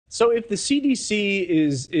So if the CDC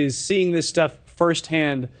is seeing this stuff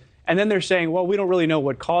firsthand, and then they're saying, well, we don't really know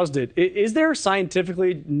what caused it, is there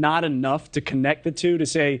scientifically not enough to connect the two to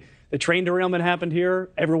say the train derailment happened here,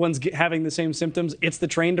 everyone's having the same symptoms, it's the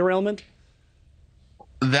train derailment?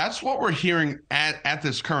 That's what we're hearing at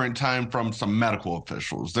this current time from some medical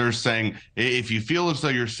officials. They're saying if you feel as though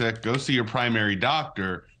you're sick, go see your primary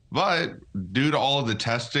doctor. But due to all of the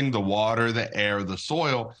testing, the water, the air, the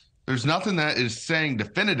soil, there's nothing that is saying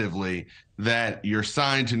definitively that your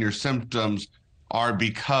signs and your symptoms are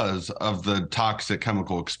because of the toxic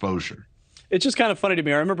chemical exposure. It's just kind of funny to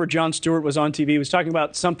me. I remember Jon Stewart was on TV. He was talking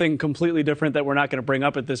about something completely different that we're not going to bring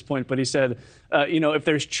up at this point. But he said, if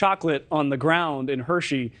there's chocolate on the ground in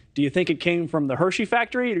Hershey, do you think it came from the Hershey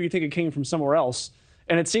factory or do you think it came from somewhere else?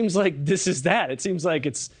 And it seems like this is that. It seems like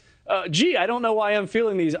it's, I don't know why I'm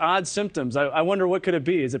feeling these odd symptoms. I wonder what could it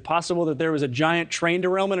be? Is it possible that there was a giant train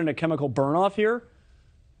derailment and a chemical burnoff here?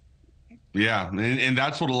 Yeah, and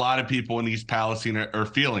that's what a lot of people in East Palestine are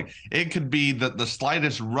feeling. It could be that the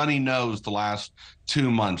slightest runny nose the last 2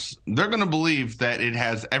 months. They're going to believe that it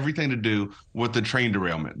has everything to do with the train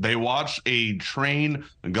derailment. They watched a train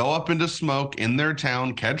go up into smoke in their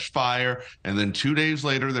town, catch fire, and then 2 days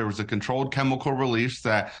later, there was a controlled chemical release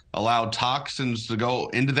that allowed toxins to go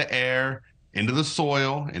into the air, into the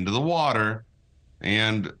soil, into the water.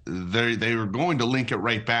 And they were going to link it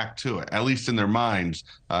right back to it, at least in their minds.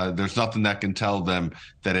 There's nothing that can tell them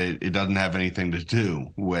that it doesn't have anything to do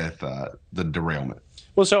with the derailment.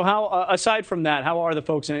 Well, so how, aside from that, how are the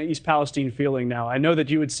folks in East Palestine feeling now? I know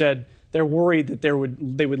that you had said they're worried that they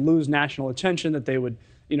would lose national attention, that they would,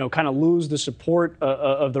 kind of lose the support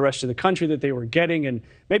of the rest of the country that they were getting, and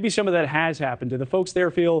maybe some of that has happened. Do the folks there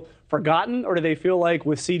feel forgotten, or do they feel like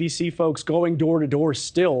with CDC folks going door to door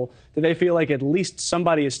still, do they feel like at least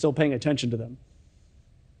somebody is still paying attention to them?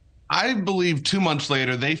 I believe 2 months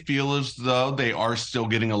later, they feel as though they are still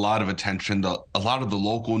getting a lot of attention. A lot of the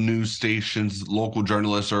local news stations, local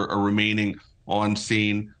journalists are remaining on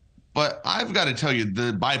scene. But I've got to tell you,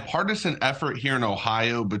 the bipartisan effort here in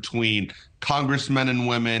Ohio between congressmen and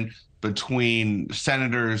women, between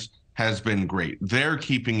senators, has been great. They're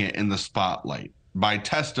keeping it in the spotlight by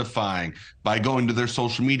testifying, by going to their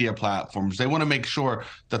social media platforms. They want to make sure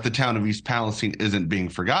that the town of East Palestine isn't being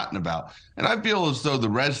forgotten about. And I feel as though the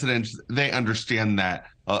residents, they understand that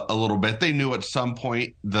a little bit. They knew at some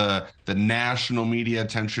point the national media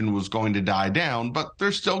attention was going to die down, but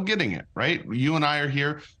they're still getting it, right? You and I are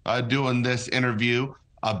here doing this interview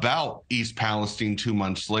about East Palestine 2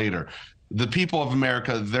 months later. The people of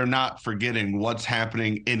America, they're not forgetting what's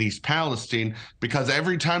happening in East Palestine, because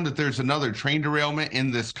every time that there's another train derailment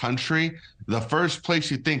in this country, the first place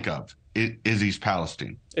you think of is East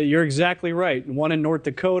Palestine. You're exactly right. One in North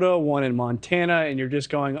Dakota, one in Montana, and you're just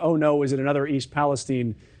going, oh no, is it another East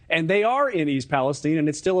Palestine? And they are in East Palestine, and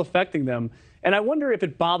it's still affecting them. And I wonder if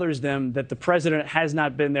it bothers them that the president has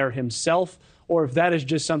not been there himself, or if that is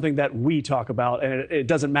just something that we talk about, and it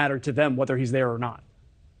doesn't matter to them whether he's there or not.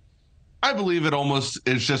 I believe it almost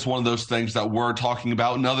is just one of those things that we're talking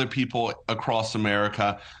about and other people across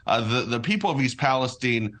America. The people of East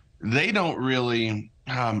Palestine, they don't really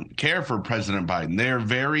care for President Biden. They're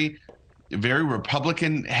very, very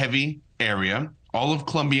Republican heavy area. All of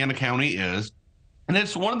Columbiana County is. And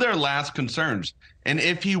it's one of their last concerns. And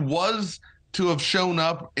if he was to have shown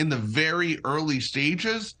up in the very early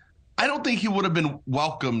stages, I don't think he would have been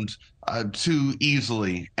welcomed too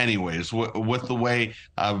easily anyways, with the way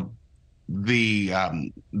the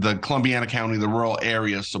Columbiana County, the rural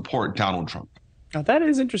areas support Donald Trump. Now, that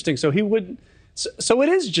is interesting. So he would. So it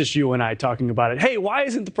is just you and I talking about it. Hey, why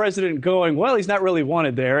isn't the president going? Well, he's not really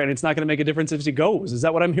wanted there, and it's not going to make a difference if he goes. Is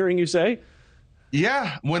that what I'm hearing you say?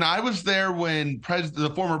 Yeah, when I was there, when the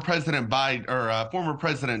former President Biden, or former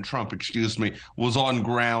President Trump, excuse me, was on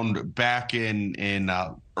ground back in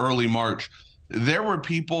early March, there were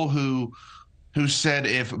people who said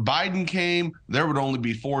if Biden came, there would only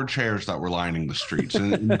be 4 chairs that were lining the streets.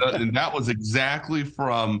 And that was exactly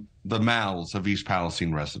from the mouths of East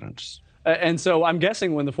Palestine residents. And so I'm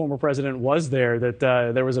guessing when the former president was there that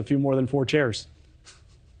there was a few more than 4 chairs.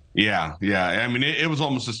 Yeah. I mean, it was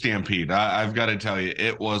almost a stampede. I've got to tell you,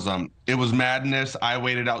 it was madness. I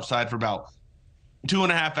waited outside for about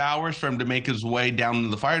 2.5 hours for him to make his way down to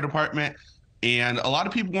the fire department. And a lot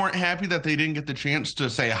of people weren't happy that they didn't get the chance to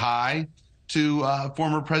say hi to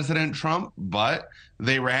former President Trump, but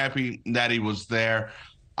they were happy that he was there.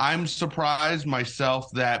 I'm surprised myself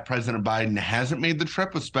that President Biden hasn't made the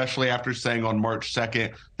trip, especially after saying on March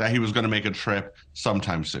 2nd that he was going to make a trip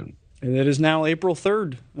sometime soon. And it is now April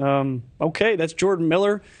 3rd. Okay, that's Jordan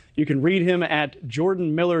Miller. You can read him at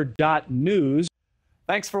jordanmiller.news.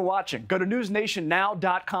 Thanks for watching. Go to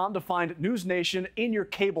newsnationnow.com to find NewsNation in your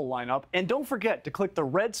cable lineup. And don't forget to click the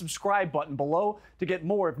red subscribe button below to get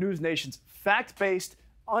more of NewsNation's fact-based,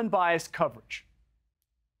 unbiased coverage.